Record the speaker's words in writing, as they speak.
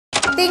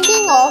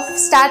Thinking of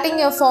starting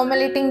your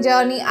formulating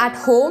journey at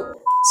home?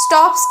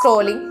 Stop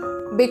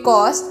scrolling,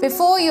 because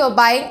before you're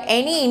buying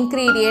any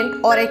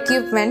ingredient or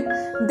equipment,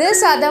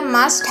 these are the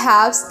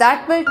must-haves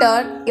that will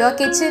turn your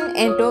kitchen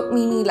into a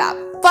mini lab.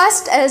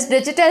 First is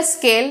digital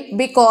scale,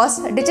 because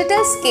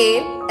digital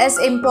scale is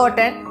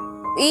important.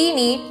 We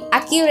need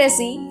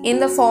accuracy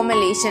in the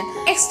formulation.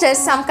 Next is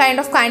some kind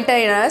of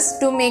containers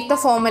to make the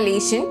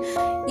formulation.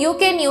 You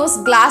can use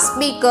glass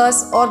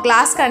beakers or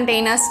glass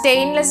containers,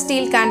 stainless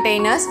steel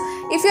containers.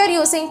 If you are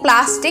using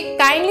plastic,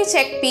 kindly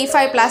check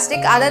P5 plastic.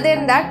 Other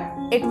than that,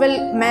 it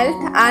will melt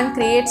and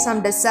create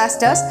some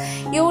disasters.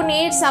 You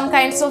need some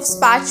kinds of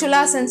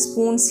spatulas and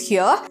spoons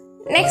here.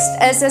 Next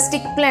is a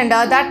stick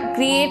blender that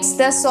creates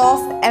the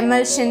soft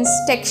emulsions,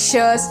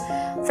 textures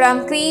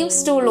from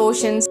creams to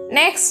lotions.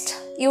 Next,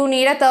 you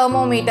need a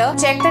thermometer,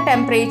 check the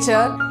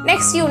temperature.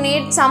 Next, you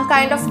need some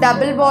kind of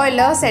double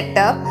boiler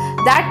setup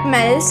that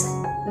melts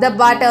the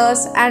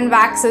butters and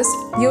waxes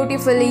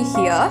beautifully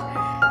here.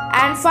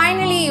 And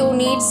finally, you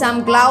need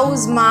some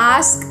gloves,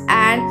 mask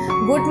and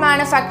good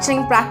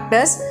manufacturing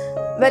practice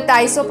with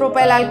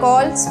isopropyl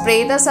alcohol.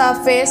 Spray the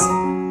surface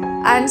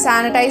and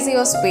sanitize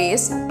your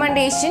space.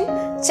 Recommendation: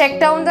 check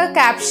down the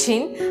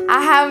caption.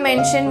 I have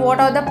mentioned what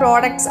are the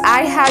products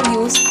I have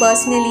used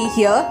personally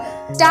here.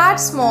 Start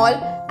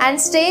small and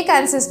stay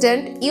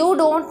consistent. You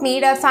don't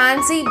need a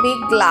fancy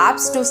big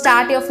labs to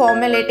start your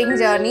formulating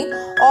journey.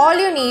 All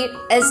you need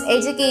is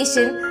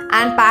education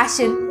and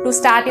passion to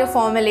start your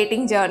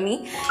formulating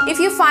journey. If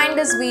you find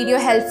this video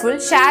helpful,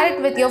 share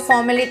it with your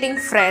formulating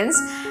friends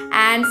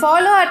and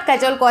follow at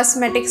Kajal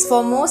Cosmetics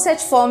for more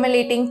such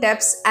formulating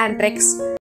tips and tricks.